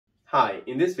Hi,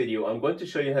 in this video I'm going to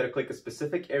show you how to click a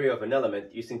specific area of an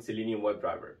element using Selenium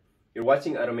WebDriver. You're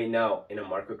watching Automate Now and I'm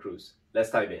Marco Cruz. Let's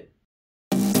dive in.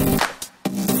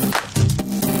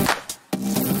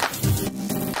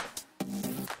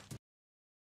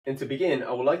 And to begin,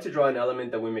 I would like to draw an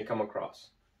element that we may come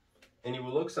across. And it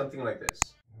will look something like this.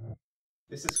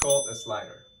 This is called a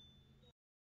slider.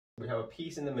 We have a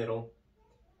piece in the middle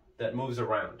that moves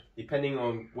around depending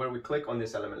on where we click on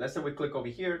this element. Let's say we click over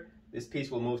here, this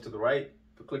piece will move to the right.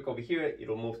 If we click over here,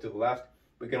 it'll move to the left.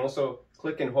 We can also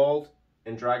click and hold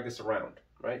and drag this around,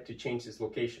 right, to change this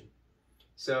location.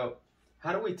 So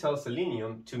how do we tell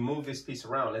Selenium to move this piece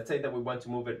around? Let's say that we want to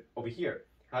move it over here.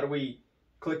 How do we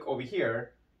click over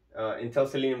here and tell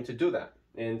Selenium to do that?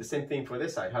 And the same thing for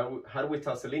this side. How do we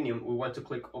tell Selenium we want to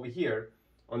click over here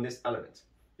on this element?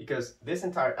 Because this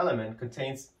entire element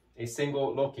contains a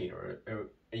single locator,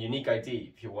 a unique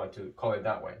ID, if you want to call it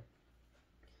that way.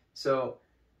 So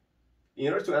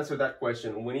in order to answer that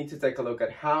question, we need to take a look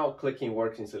at how clicking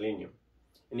works in Selenium.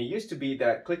 And it used to be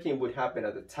that clicking would happen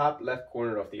at the top left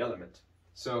corner of the element.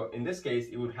 So in this case,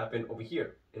 it would happen over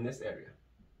here in this area,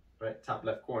 right? Top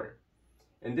left corner.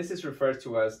 And this is referred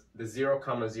to as the 0,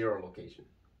 0 location.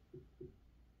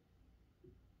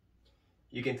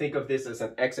 You can think of this as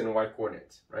an X and Y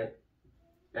coordinate, right?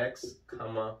 X,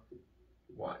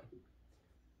 Y.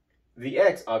 The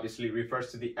X obviously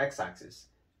refers to the X-axis,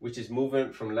 which is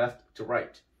moving from left to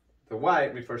right. The Y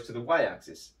refers to the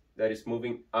Y-axis, that is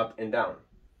moving up and down.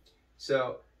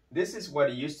 So this is what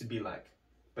it used to be like.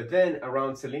 But then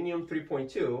around Selenium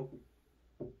 3.2,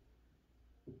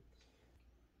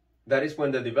 that is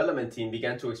when the development team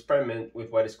began to experiment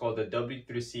with what is called the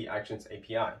W3C Actions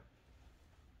API.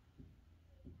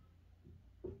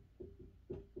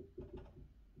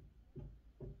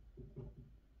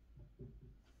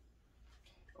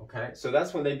 Okay, so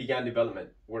that's when they began development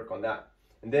work on that.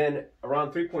 And then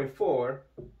around 3.4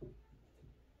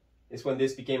 is when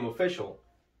this became official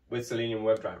with Selenium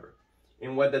WebDriver.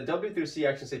 And what the W3C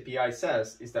Actions API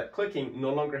says is that clicking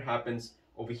no longer happens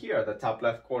over here at the top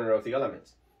left corner of the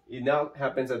element. It now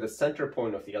happens at the center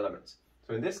point of the element.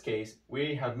 So in this case,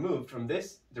 we have moved from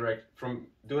from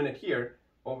doing it here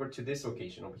over to this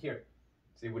location over here.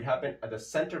 So it would happen at the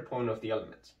center point of the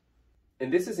element.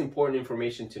 And this is important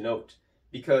information to note,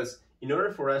 because in order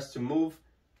for us to move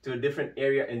to a different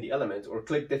area in the element or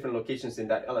click different locations in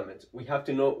that element, we have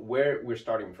to know where we're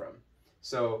starting from.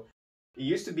 So it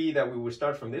used to be that we would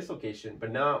start from this location,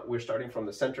 but now we're starting from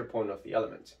the center point of the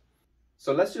element.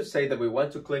 So let's just say that we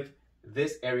want to click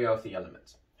this area of the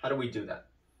element. How do we do that?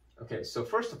 Okay, so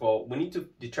first of all, we need to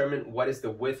determine what is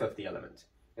the width of the element.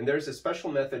 And there's a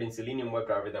special method in Selenium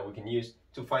WebDriver that we can use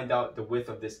to find out the width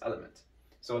of this element.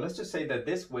 So let's just say that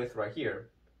this width right here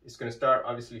is going to start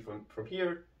obviously from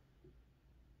here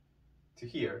to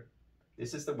here.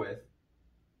 This is the width.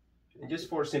 And just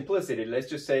for simplicity, let's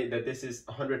just say that this is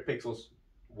 100 pixels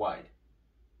wide.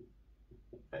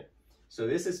 Okay. So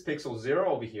this is pixel 0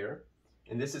 over here,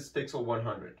 and this is pixel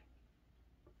 100.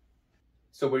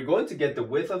 So we're going to get the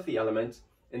width of the element,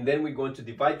 and then we're going to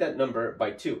divide that number by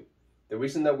 2. The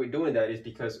reason that we're doing that is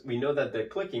because we know that the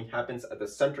clicking happens at the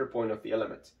center point of the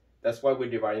element. That's why we're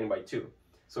dividing by 2.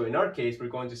 So in our case, we're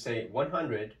going to say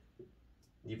 100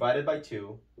 divided by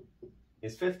 2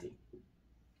 is 50,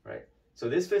 right? So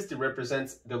this 50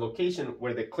 represents the location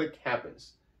where the click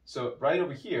happens. So right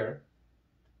over here,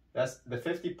 that's the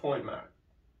 50 point mark.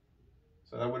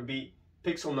 So that would be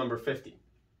pixel number 50.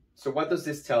 So what does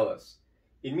this tell us?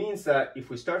 It means that if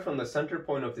we start from the center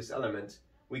point of this element,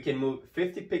 we can move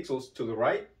 50 pixels to the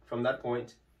right from that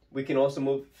point. We can also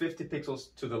move 50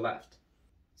 pixels to the left.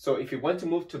 So if you want to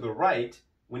move to the right,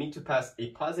 we need to pass a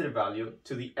positive value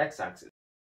to the x-axis.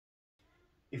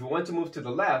 If we want to move to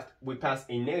the left, we pass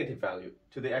a negative value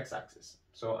to the x-axis.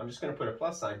 So I'm just going to put a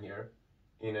plus sign here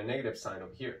and a negative sign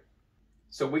over here.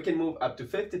 So we can move up to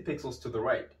 50 pixels to the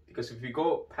right, because if we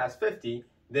go past 50,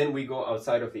 then we go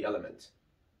outside of the element.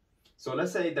 So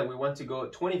let's say that we want to go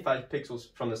 25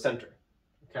 pixels from the center.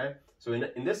 Okay, so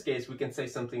in this case, we can say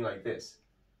something like this.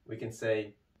 We can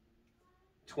say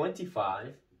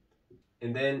 25,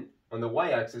 and then on the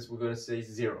y-axis, we're going to say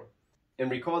 0.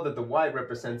 And recall that the y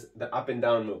represents the up and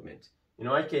down movement. In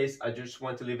my case, I just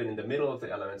want to leave it in the middle of the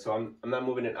element, so I'm not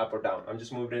moving it up or down. I'm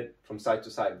just moving it from side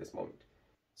to side at this moment.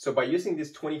 So by using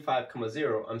this 25,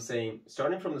 0, I'm saying,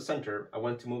 starting from the center, I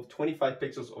want to move 25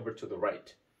 pixels over to the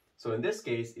right. So in this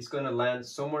case, it's going to land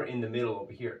somewhere in the middle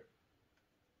over here.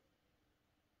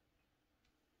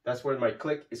 That's where my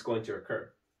click is going to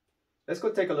occur. Let's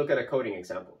go take a look at a coding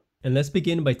example. And let's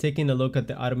begin by taking a look at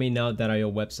the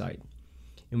automateNow.io website.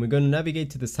 And we're going to navigate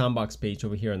to the sandbox page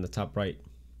over here on the top right.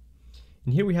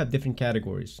 And here we have different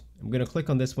categories. I'm going to click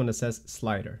on this one that says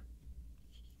slider.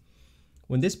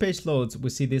 When this page loads, we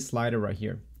see this slider right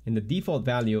here, and the default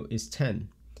value is 10.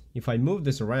 If I move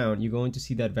this around, you're going to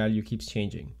see that value keeps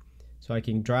changing. So I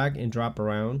can drag and drop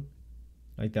around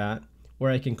like that, or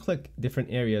I can click different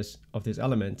areas of this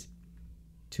element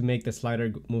to make the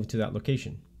slider move to that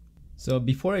location. So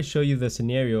before I show you the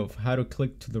scenario of how to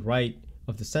click to the right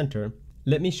of the center,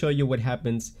 let me show you what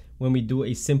happens when we do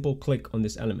a simple click on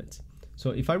this element.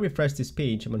 So if I refresh this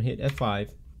page, I'm going to hit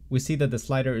F5, we see that the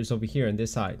slider is over here on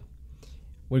this side.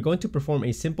 We're going to perform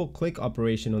a simple click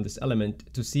operation on this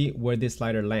element to see where this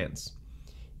slider lands.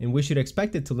 And we should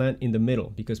expect it to land in the middle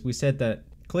because we said that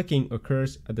clicking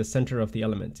occurs at the center of the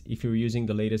element if you're using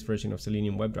the latest version of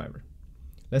Selenium WebDriver.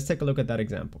 Let's take a look at that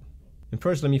example. And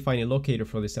first, let me find a locator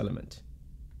for this element.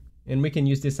 And we can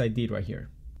use this ID right here.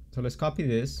 So let's copy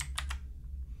this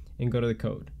and go to the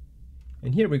code.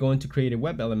 And here we're going to create a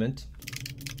web element.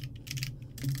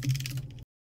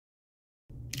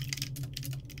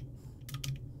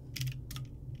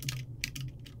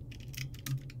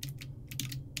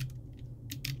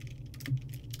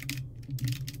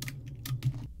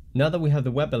 Now that we have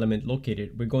the web element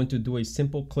located, we're going to do a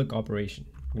simple click operation.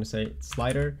 I'm going to say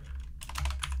slider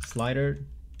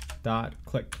dot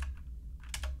click.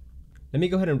 Let me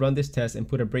go ahead and run this test and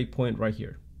put a breakpoint right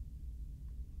here.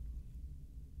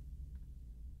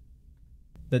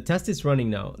 The test is running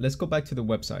now. Let's go back to the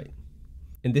website.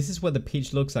 And this is what the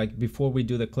page looks like before we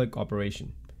do the click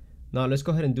operation. Now let's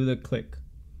go ahead and do the click.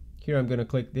 Here I'm going to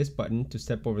click this button to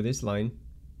step over this line.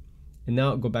 And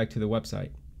now go back to the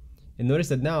website. And notice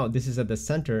that now this is at the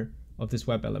center of this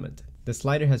web element. The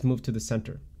slider has moved to the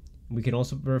center. We can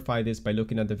also verify this by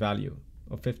looking at the value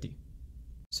of 50.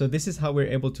 So this is how we're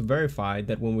able to verify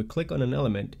that when we click on an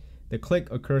element, the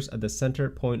click occurs at the center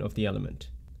point of the element.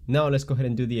 Now let's go ahead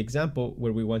and do the example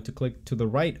where we want to click to the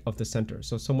right of the center,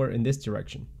 so somewhere in this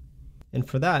direction. And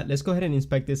for that, let's go ahead and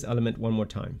inspect this element one more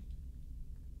time.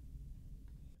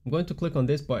 I'm going to click on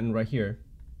this button right here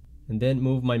and then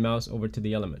move my mouse over to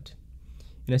the element.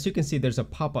 And as you can see, there's a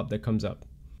pop-up that comes up.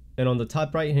 And on the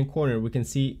top right hand corner, we can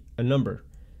see a number,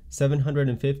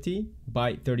 750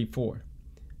 by 34.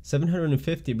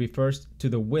 750 refers to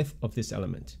the width of this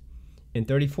element, and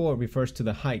 34 refers to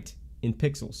the height in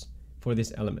pixels for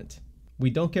this element.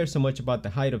 We don't care so much about the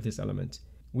height of this element.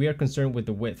 We are concerned with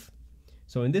the width.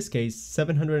 So in this case,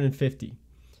 750.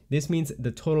 This means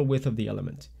the total width of the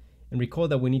element. And recall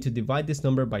that we need to divide this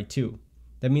number by 2.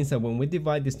 That means that when we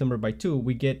divide this number by 2,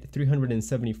 we get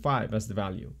 375 as the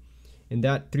value. And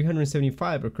that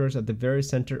 375 occurs at the very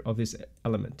center of this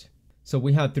element. So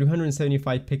we have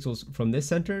 375 pixels from this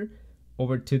center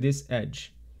over to this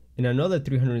edge, and another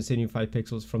 375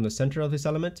 pixels from the center of this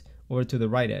element over to the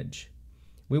right edge.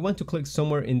 We want to click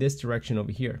somewhere in this direction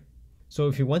over here. So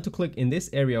if you want to click in this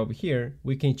area over here,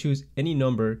 we can choose any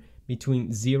number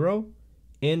between 0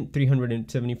 and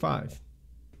 375.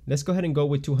 Let's go ahead and go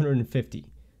with 250.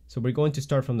 So we're going to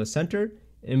start from the center,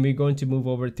 and we're going to move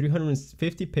over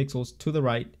 350 pixels to the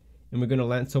right, and we're going to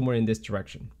land somewhere in this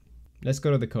direction. Let's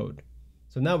go to the code.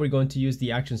 So now we're going to use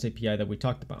the Actions API that we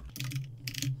talked about.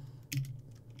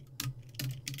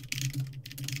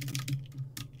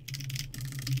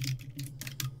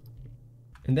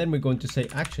 And then we're going to say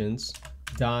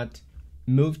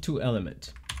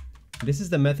actions.moveToElement. This is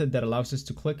the method that allows us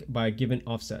to click by a given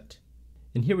offset.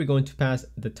 And here we're going to pass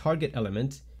the target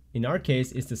element. In our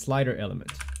case, it's the slider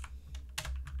element.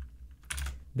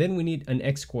 Then we need an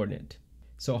X coordinate.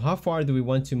 So how far do we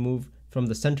want to move from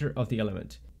the center of the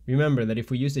element? Remember that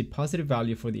if we use a positive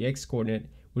value for the X coordinate,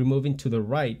 we're moving to the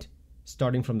right,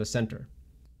 starting from the center.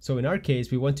 So in our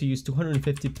case, we want to use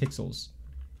 250 pixels.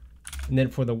 And then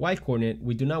for the Y coordinate,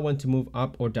 we do not want to move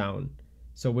up or down.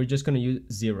 So we're just going to use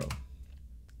 0.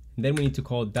 And then we need to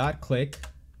call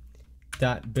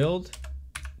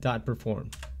 .click.build.perform.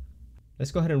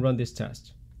 Let's go ahead and run this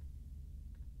test.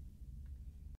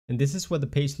 And this is what the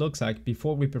page looks like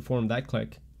before we perform that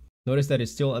click. Notice that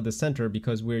it's still at the center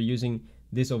because we're using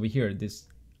this over here, this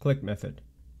click method.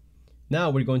 Now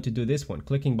we're going to do this one,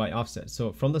 clicking by offset.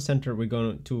 So from the center, we're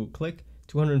going to click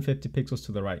 250 pixels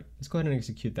to the right. Let's go ahead and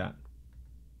execute that.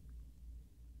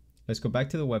 Let's go back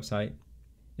to the website.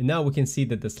 And now we can see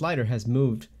that the slider has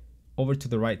moved over to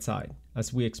the right side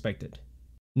as we expected.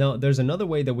 Now there's another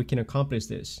way that we can accomplish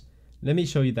this. Let me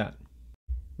show you that.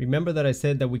 Remember that I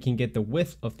said that we can get the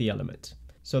width of the element.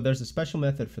 So there's a special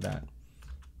method for that.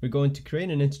 We're going to create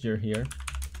an integer here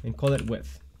and call it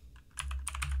width.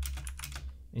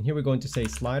 And here we're going to say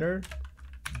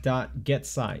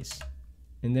slider.getSize.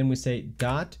 And then we say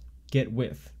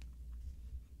 .getWidth.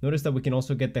 Notice that we can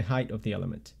also get the height of the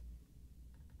element.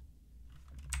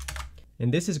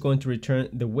 And this is going to return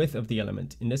the width of the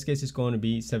element. In this case, it's going to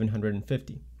be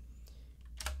 750.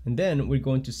 And then we're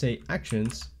going to say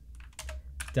actions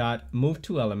dot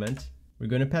moveToElement. We're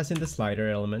going to pass in the slider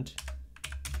element.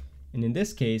 And in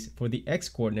this case, for the x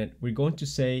coordinate, we're going to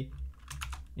say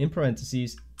in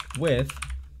parentheses width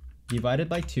divided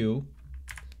by 2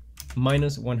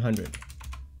 minus 100.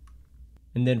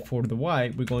 And then for the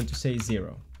y, we're going to say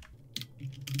 0.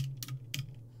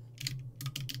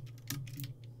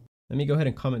 Let me go ahead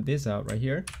and comment this out right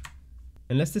here.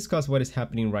 And let's discuss what is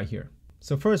happening right here.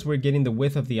 So first, we're getting the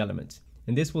width of the element,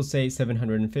 and this will say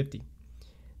 750.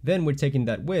 Then we're taking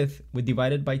that width, we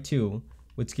divide it by 2,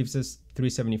 which gives us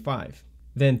 375.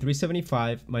 Then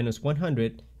 375 minus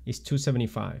 100 is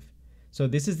 275. So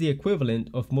this is the equivalent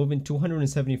of moving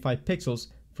 275 pixels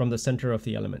from the center of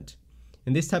the element.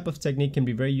 And this type of technique can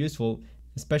be very useful,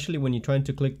 especially when you're trying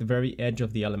to click the very edge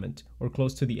of the element or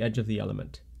close to the edge of the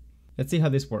element. Let's see how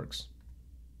this works.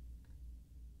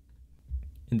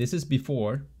 And this is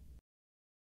before,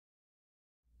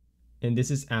 and this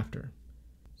is after.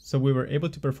 So we were able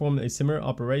to perform a similar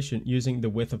operation using the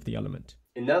width of the element.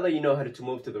 And now that you know how to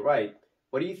move to the right,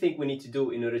 what do you think we need to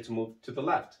do in order to move to the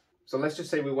left? So let's just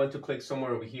say we want to click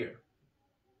somewhere over here.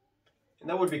 And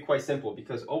that would be quite simple,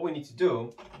 because all we need to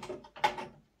do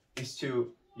is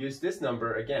to use this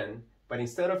number again, but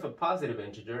instead of a positive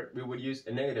integer, we would use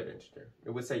a negative integer. It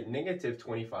would say negative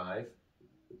 25,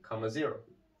 0.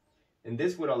 And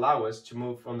this would allow us to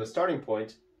move from the starting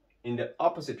point in the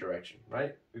opposite direction,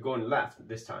 right? We're going left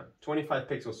this time, 25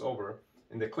 pixels over,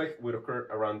 and the click would occur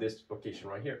around this location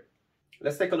right here.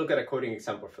 Let's take a look at a coding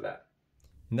example for that.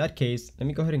 In that case, let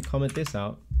me go ahead and comment this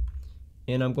out,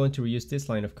 and I'm going to reuse this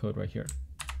line of code right here.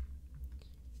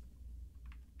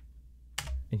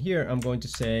 And here I'm going to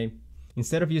say,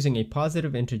 instead of using a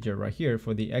positive integer right here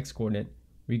for the x coordinate,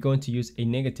 we're going to use a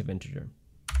negative integer.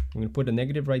 I'm going to put a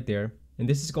negative right there, and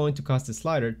this is going to cause the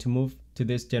slider to move to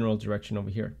this general direction over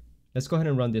here. Let's go ahead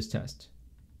and run this test.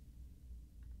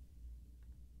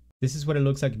 This is what it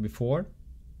looks like before,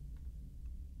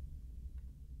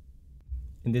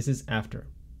 and this is after.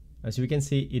 As you can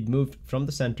see, it moved from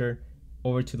the center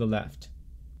over to the left.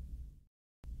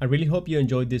 I really hope you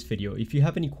enjoyed this video. If you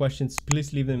have any questions,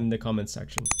 please leave them in the comments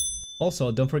section.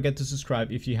 Also, don't forget to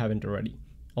subscribe if you haven't already.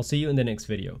 I'll see you in the next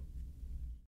video.